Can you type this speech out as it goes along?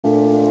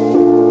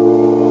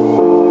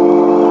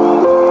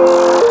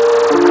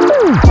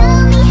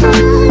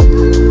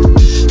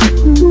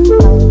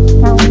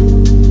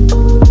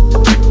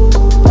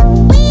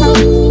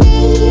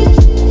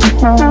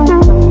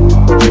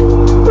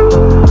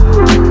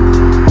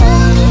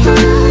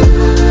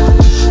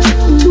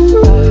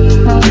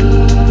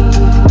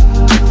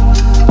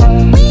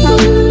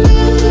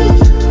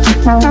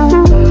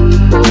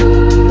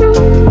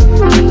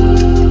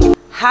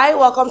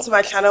welcome to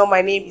my channel.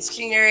 My name is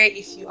Chinyere.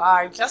 If you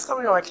are just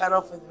coming on my channel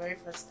for the very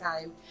first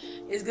time,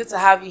 it's good to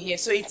have you here.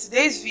 So in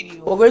today's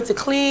video, we're going to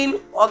clean,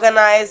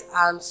 organize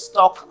and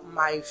stock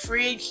my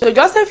fridge. So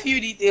just a few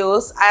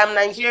details. I am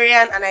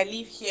Nigerian and I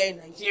live here in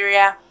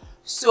Nigeria.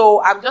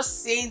 So I'm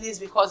just saying this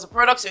because the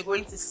products you're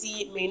going to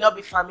see may not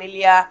be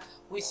familiar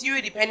with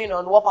you depending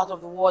on what part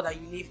of the world that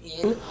you live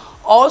in.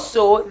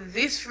 Also,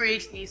 this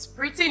fridge is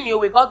pretty new.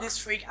 We got this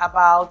fridge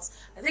about,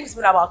 I think it's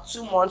been about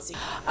 2 months, and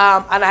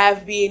I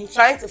have been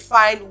trying to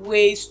find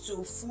ways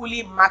to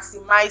fully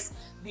maximize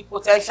the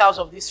potentials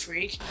of this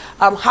fridge.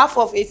 Half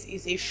of it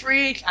is a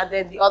fridge and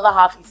then the other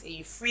half is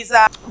a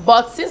freezer.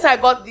 But since I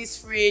got this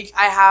fridge,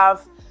 I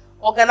have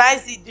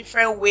organized it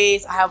different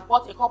ways. I have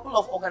bought a couple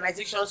of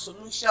organization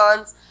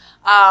solutions,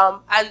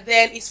 and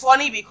then it's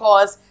funny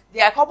because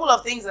there are a couple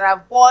of things that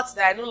I've bought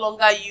that I no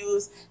longer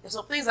use. There's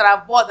some things that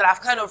I've bought that I've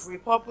kind of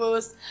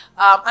repurposed.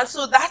 And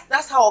so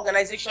that's how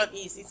organization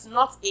is. It's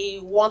not a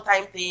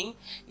one-time thing.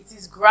 It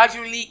is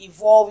gradually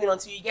evolving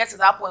until you get to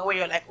that point where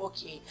you're like,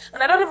 okay.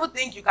 And I don't even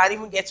think you can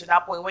even get to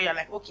that point where you're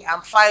like, okay, I'm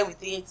fine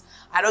with it.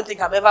 I don't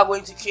think I'm ever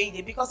going to change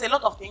it, because a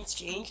lot of things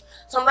change.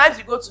 Sometimes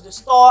you go to the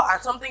store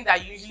and something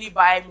that you usually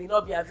buy may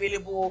not be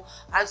available.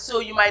 And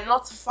so you might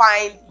not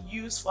find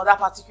use for that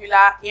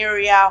particular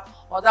area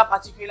or that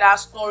particular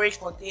storage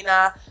container.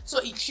 So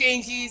it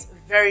changes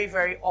very,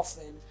 very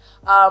often.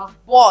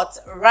 But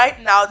right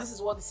now, this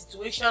is what the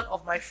situation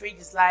of my fridge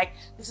is like.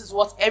 This is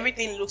what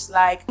everything looks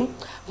like. I'm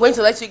going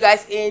to let you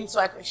guys in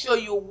so I can show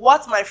you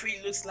what my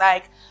fridge looks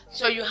like,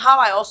 show you how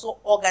I also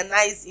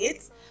organize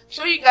it,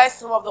 show you guys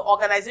some of the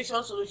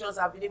organization solutions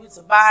I've been able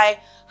to buy,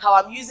 how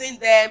I'm using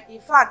them.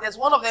 In fact, there's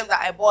one of them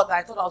that I bought that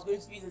I thought I was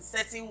going to use a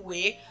certain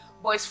way.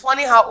 But it's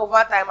funny how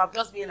over time I've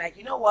just been like,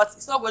 you know what,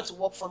 it's not going to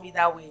work for me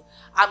that way.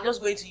 I'm just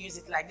going to use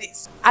it like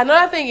this.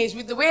 Another thing is,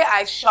 with the way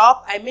I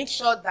shop, I make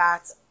sure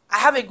that I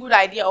have a good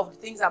idea of the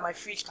things that my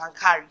fridge can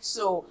carry.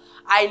 So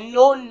I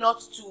know not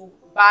to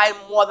buy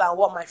more than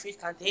what my fridge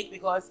can take,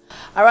 because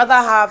I rather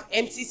have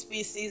empty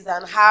spaces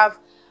than have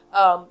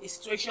a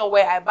situation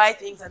where I buy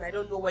things and I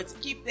don't know where to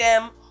keep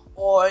them,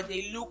 or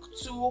they look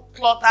too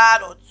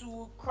cluttered or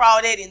too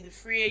crowded in the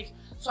fridge.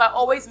 So I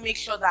always make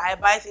sure that I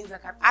buy things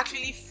that can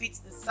actually fit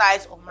the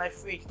size of my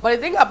fridge. But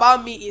the thing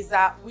about me is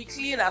that we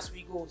clean as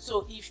we go.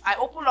 So if I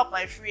open up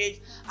my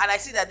fridge and I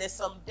see that there's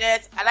some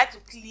dirt, I like to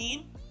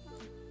clean.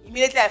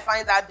 Immediately I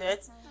find that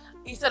dirt,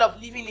 instead of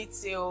leaving it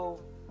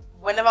till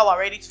whenever we're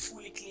ready to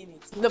fully clean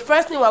it. The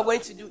first thing we're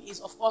going to do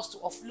is, of course, to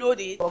offload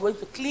it. We're going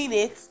to clean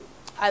it,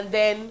 and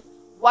then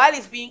while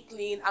it's being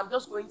cleaned, I'm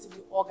just going to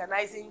be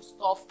organizing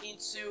stuff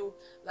into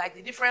like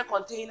the different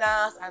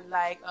containers, and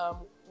like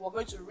we're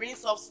going to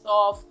rinse off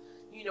stuff,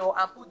 you know,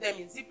 and put them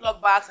in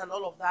Ziploc bags and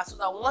all of that, so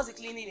that once the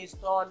cleaning is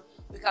done,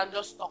 we can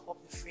just stock up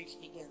the fridge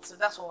again. So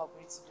that's what we're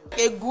going to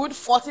do. A good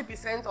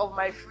 40% of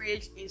my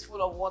fridge is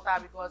full of water,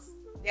 because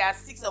there are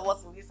 6 of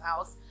us in this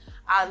house,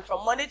 and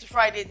from Monday to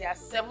Friday there are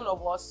 7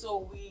 of us,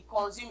 so we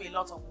consume a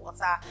lot of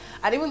water.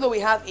 And even though we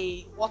have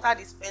a water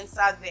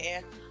dispenser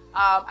there,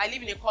 I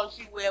live in a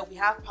country where we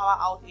have power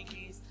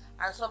outages,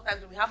 and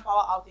sometimes when we have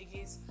power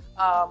outages,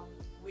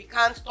 we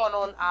can't turn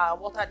on our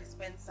water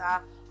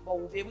dispenser, but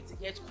we'll be able to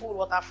get cold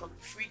water from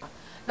the fridge.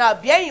 Now,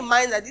 bear in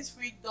mind that this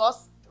fridge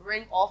does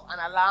ring off an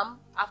alarm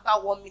after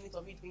 1 minute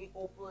of it being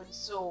open,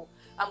 so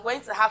I'm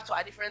going to have to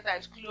at different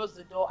times close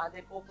the door and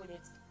then open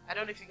it. I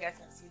don't know if you guys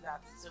can see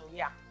that. So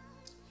yeah,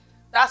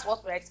 that's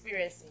what we're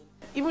experiencing.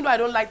 Even though I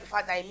don't like the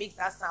fact that it makes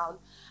that sound,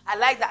 I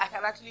like that I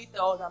can actually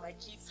tell that my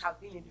kids have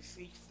been in the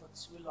fridge for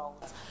too long.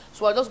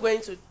 So we're just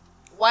going to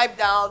wipe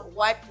down,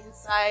 wipe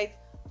inside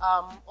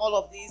all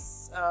of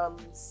these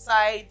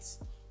side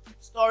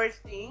storage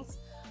things.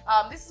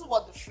 This is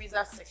what the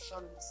freezer section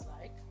looks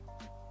like.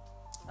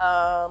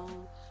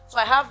 So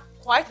I have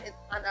quite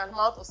an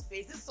amount of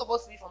space. This is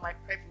supposed to be for my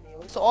prep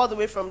meal. So all the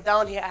way from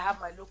down here, I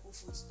have my local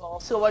food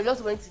stuff. So we're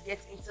just going to get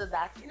into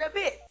that in a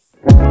bit.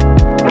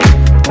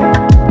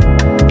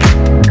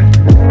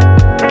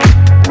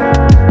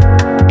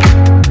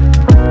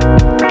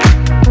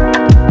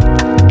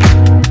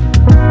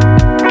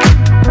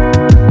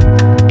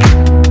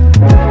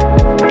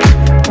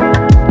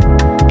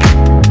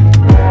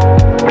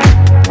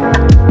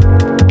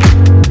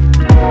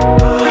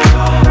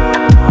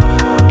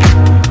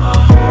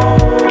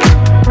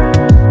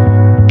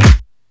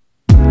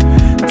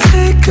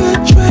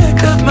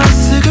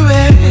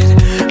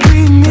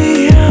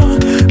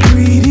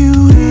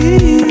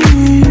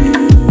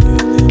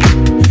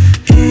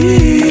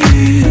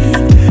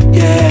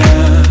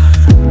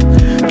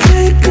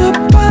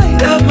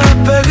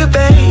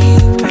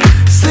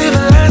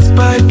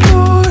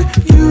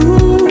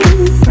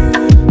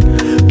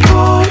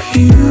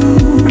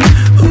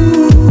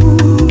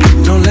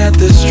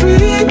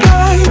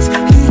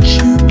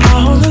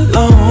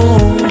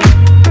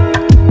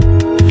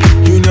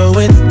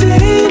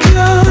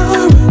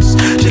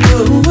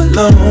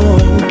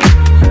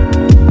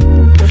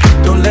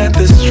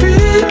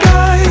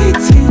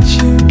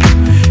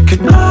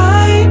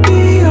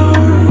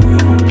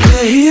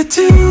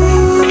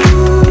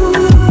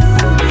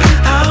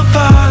 I'll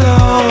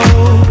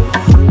follow.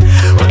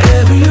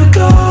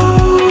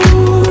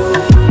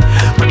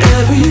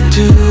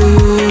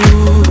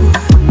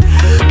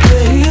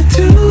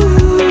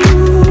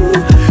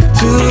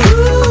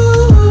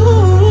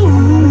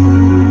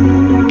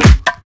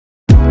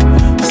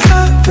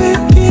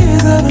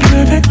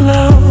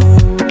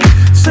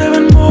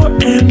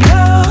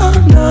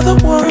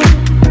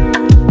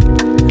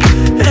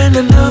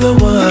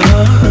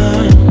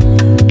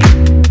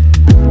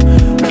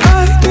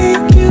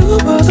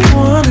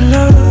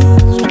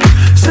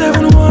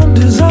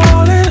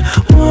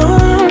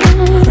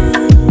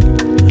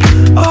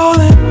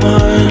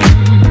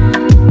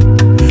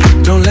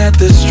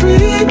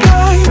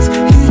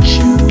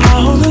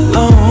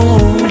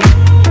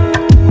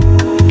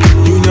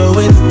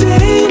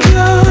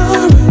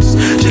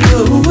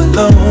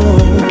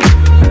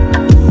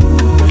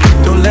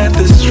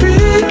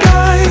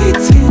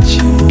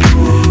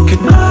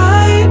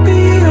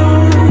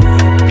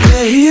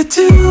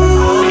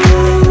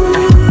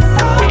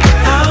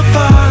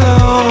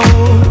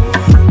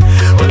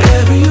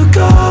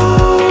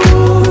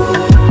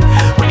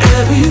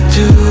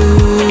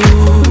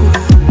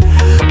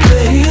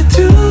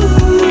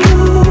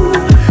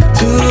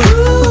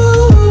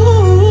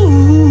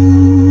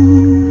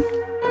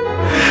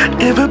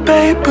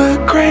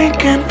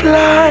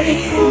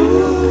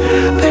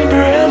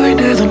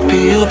 doesn't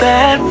feel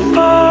that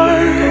far.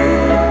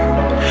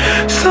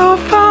 So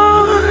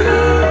far,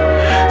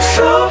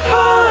 so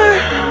far.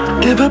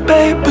 If a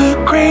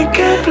paper crane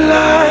can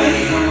fly,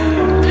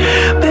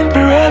 then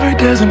forever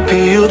doesn't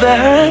feel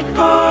that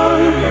far.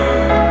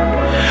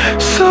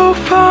 So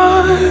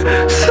far,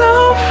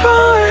 so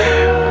far.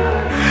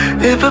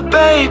 If a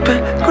paper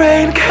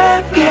crane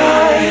can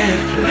fly,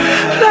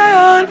 fly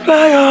on,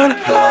 fly on,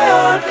 fly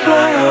on,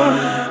 fly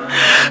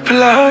on,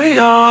 fly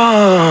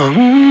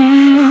on.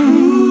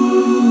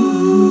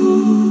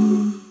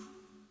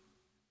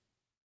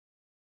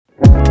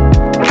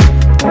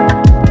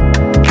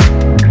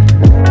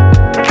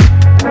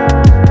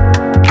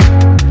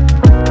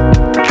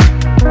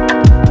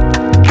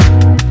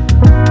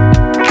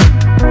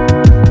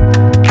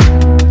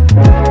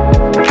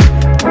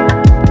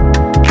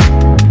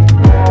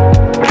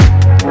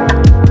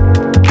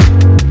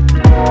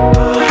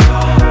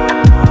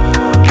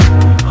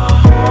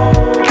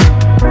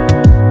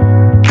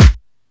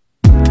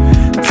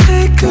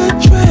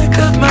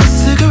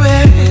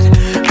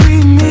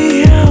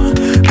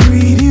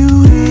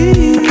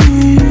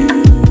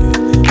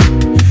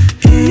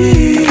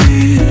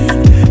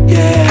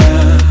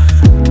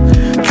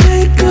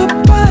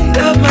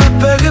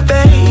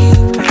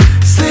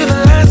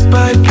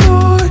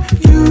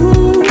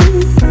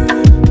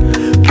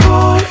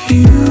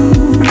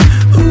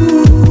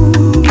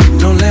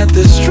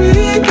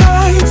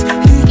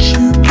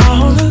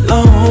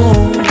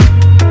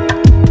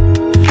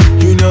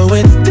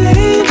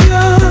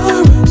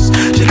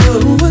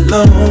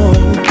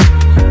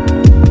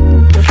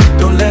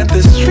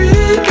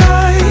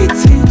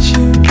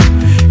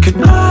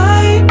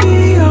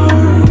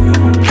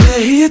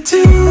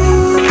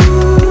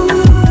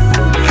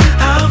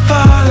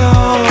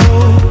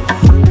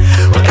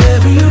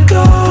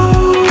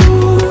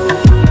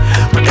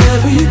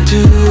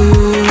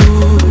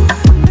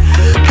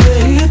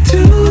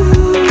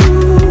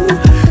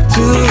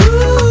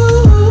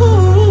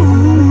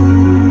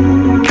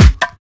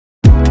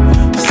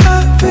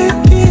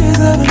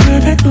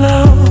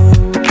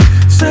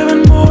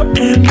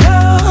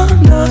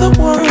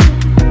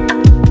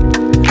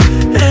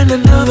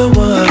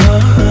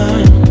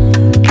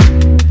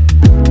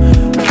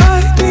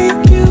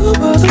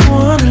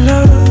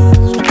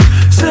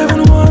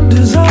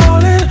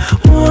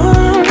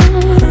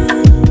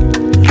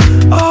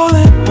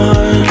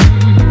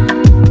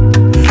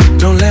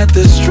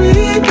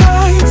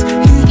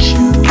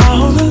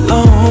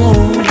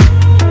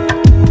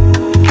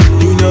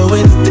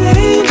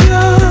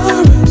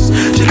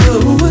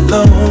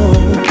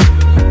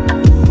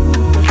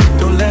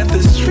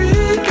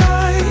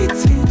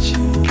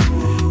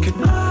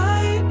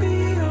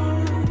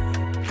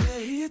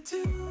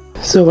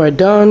 So we're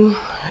done.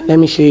 Let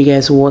me show you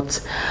guys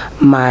what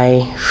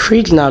my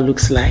fridge now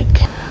looks like.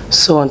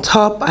 So on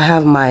top I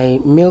have my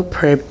meal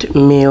prepped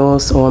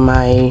meals, or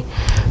my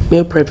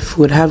meal prepped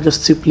food. I have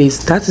just two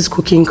plates. That is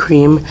cooking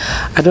cream.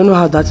 I don't know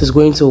how that is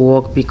going to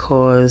work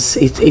because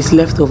it's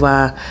left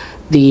over.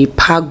 The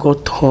pack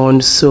got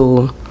torn,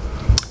 so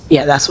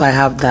yeah, that's why I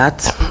have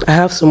that. I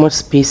have so much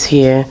space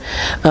here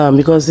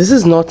because this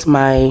is not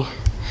my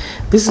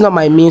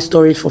main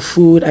storage for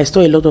food. I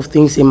store a lot of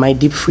things in my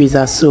deep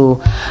freezer,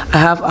 so I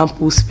have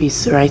ample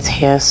space right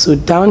here. So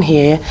down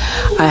here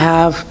I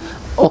have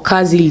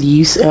okazi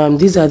leaves.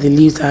 These are the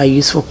leaves that I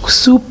use for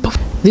soup.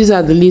 These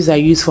are the leaves I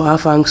use for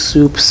afang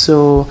soup.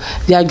 So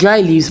they are dry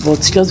leaves,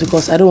 but just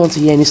because I don't want to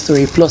hear any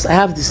story, plus I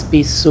have the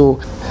space. So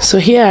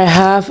here I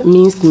have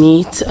minced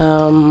meat,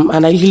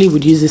 and I usually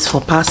would use this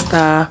for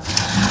pasta.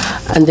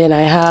 And then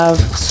I have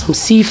some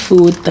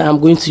seafood that I'm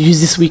going to use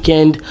this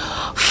weekend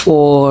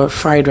for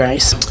fried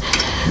rice.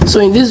 So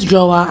in this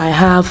drawer I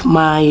have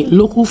my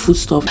local food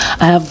stuff.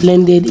 I have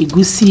blended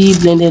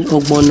egusi, blended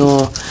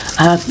ogbono,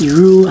 I have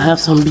iru, I have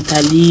some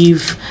bitter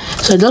leaf.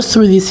 So I just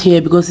threw this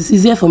here because it's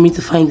easier for me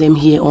to find them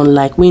here,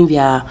 unlike when they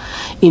are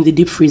in the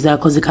deep freezer,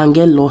 because they can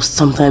get lost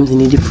sometimes in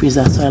the deep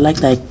freezer. So I like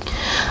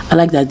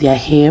that they are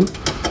here.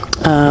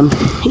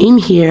 In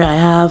here I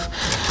have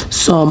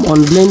some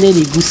unblended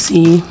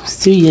egusi,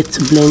 still yet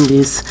to blend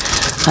this.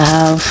 I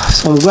have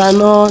some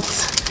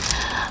granules,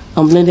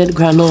 unblended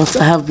granules.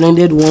 I have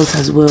blended ones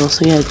as well.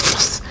 So yeah,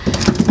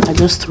 I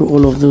just threw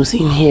all of those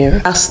in here.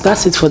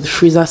 That's it for the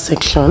freezer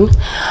section.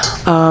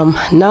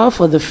 Now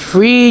for the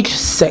fridge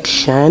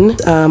section,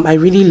 I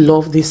really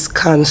love this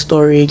can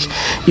storage.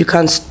 You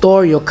can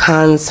store your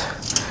cans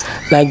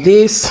like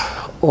this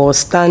or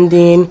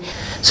standing.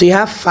 So you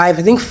have I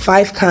think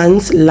five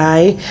cans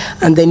lie,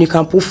 and then you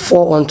can put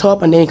 4 on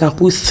top, and then you can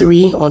put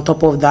 3 on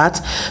top of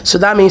that. So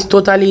that means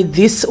totally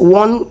this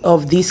one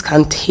of these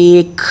can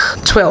take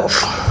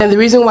 12. And the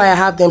reason why I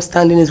have them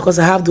standing is because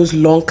I have those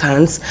long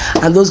cans,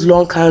 and those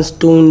long cans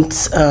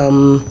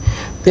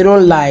they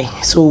don't lie,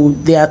 so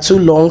they are too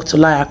long to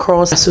lie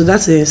across. So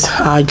that is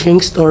our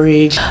drink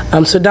storage.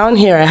 So down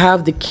here I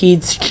have the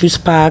kids juice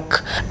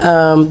pack,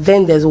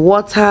 then there's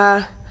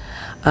water.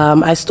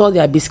 I store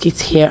their biscuits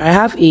here. I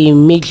have a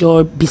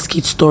major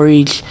biscuit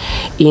storage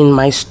in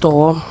my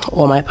store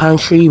or my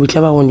pantry,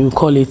 whichever one you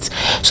call it.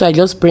 So I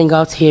just bring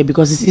out here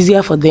because it's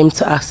easier for them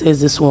to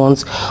access these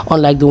ones,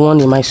 unlike the one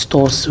in my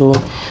store. So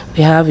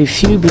they have a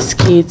few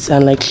biscuits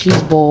and like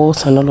cheese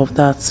balls and all of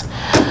that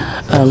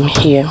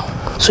here.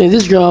 So in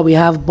this drawer we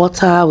have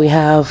butter, we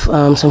have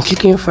some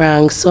chicken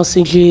franks,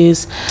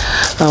 sausages,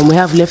 we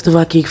have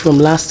leftover cake from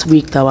last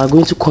week that we're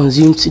going to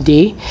consume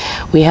today.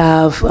 We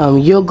have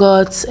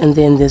yogurt, and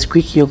then there's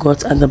Greek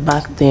yogurt at the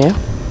back there.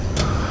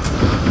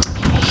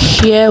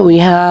 Here we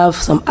have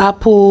some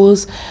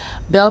apples,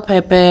 bell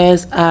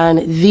peppers, and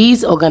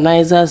these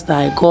organizers that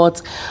I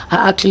got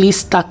are actually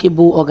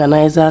stackable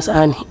organizers,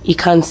 and it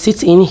can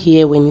sit in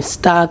here when it's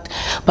stacked,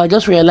 but I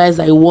just realized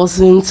that it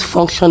wasn't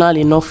functional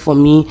enough for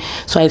me,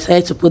 so I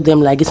decided to put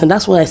them like this. And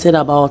that's what I said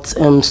about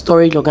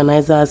storage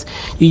organizers.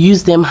 You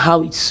use them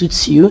how it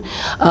suits you.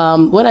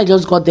 When I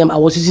just got them, I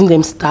was using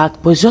them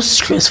stacked, but it's just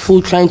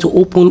stressful trying to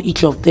open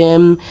each of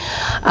them,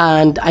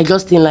 and I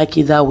just didn't like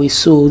it that way.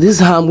 So this is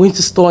how I'm going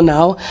to store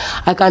now.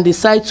 I can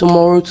decide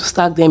tomorrow to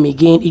stack them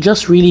again. It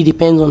just really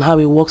depends on how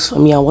it works for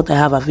me and what I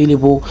have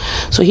available.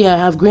 So here I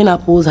have green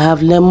apples, I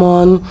have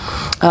lemon,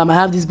 I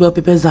have these bell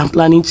peppers I'm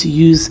planning to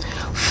use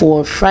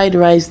for fried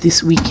rice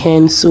this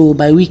weekend. So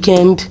by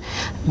weekend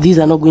these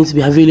are not going to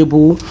be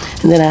available.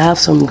 And then I have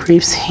some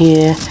grapes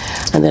here,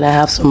 and then I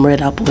have some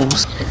red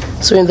apples.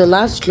 So in the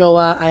last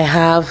drawer I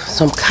have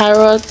some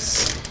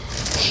carrots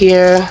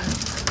here,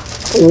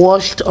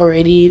 washed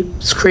already,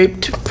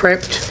 scraped,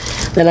 prepped.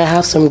 Then I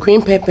have some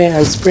green pepper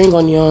and spring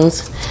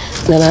onions.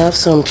 Then I have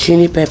some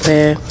chili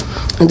pepper.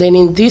 And then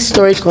in this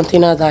storage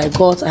container that I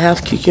got, I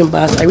have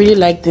cucumbers. I really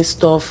like this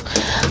stuff.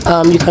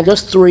 You can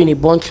just throw in a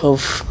bunch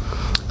of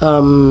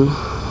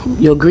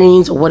your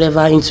greens or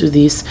whatever into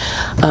this.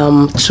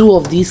 2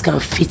 of these can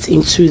fit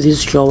into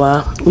this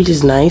drawer, which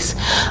is nice,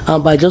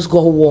 but I just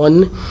got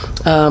one,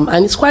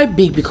 and it's quite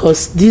big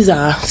because these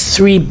are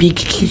 3 big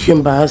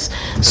cucumbers,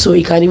 so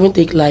it can even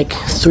take like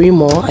 3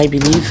 more, I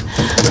believe.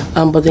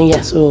 But then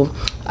yeah, so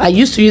I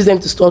used to use them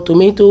to store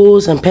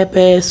tomatoes and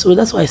peppers, so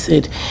that's why I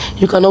said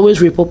you can always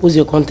repurpose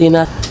your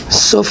container.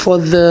 So for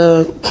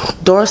the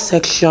door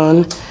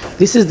section,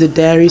 this is the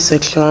dairy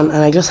section, and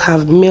I just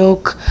have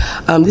milk.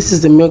 This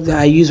is the milk that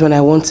I use when I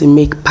want to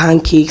make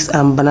pancakes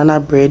and banana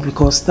bread,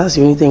 because that's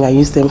the only thing I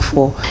use them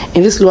for.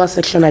 In this lower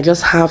section I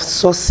just have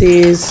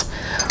sauces,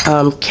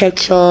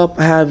 ketchup,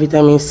 I have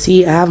vitamin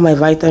C, I have my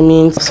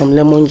vitamins, some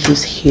lemon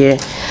juice here,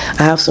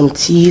 I have some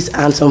teas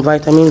and some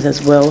vitamins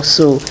as well.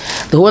 So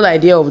the whole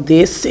idea of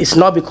this is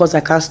not because I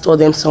can't store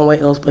them somewhere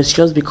else, but it's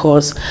just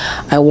because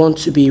I want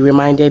to be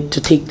reminded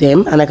to take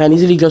them, and I can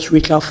easily just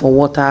reach out for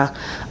water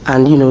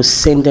and, you know,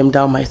 send them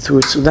down my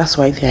throat. So that's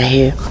why they're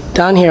here.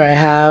 Down here I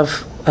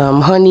have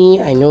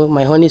honey. I know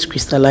my honey is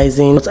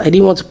crystallizing, but I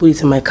didn't want to put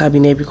it in my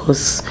cabinet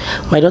because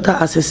my daughter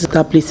accesses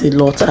that place a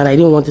lot and I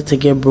didn't want it to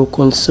get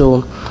broken.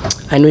 So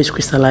I know it's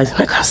crystallizing,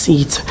 I can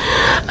see it.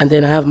 And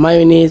then I have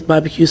mayonnaise,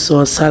 barbecue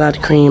sauce,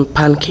 salad cream,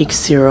 pancake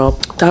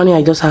syrup. Down here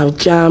I just have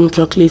jam,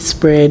 chocolate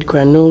spread,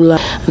 granola,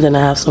 and then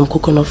I have some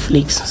coconut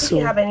flakes. So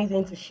if you have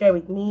anything to share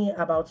with me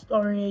about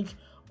storage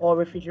or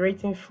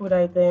refrigerating food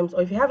items,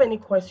 or if you have any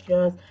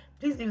questions,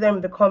 please leave them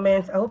in the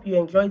comments. I hope you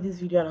enjoyed this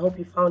video and I hope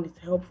you found it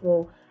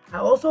helpful. I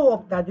also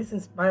hope that this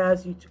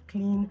inspires you to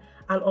clean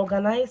and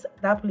organize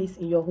that place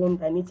in your home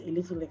that needs a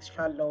little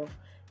extra love.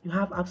 You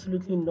have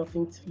absolutely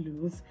nothing to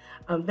lose.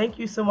 Thank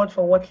you so much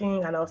for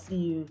watching, and I'll see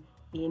you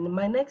in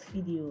my next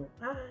video.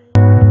 Bye.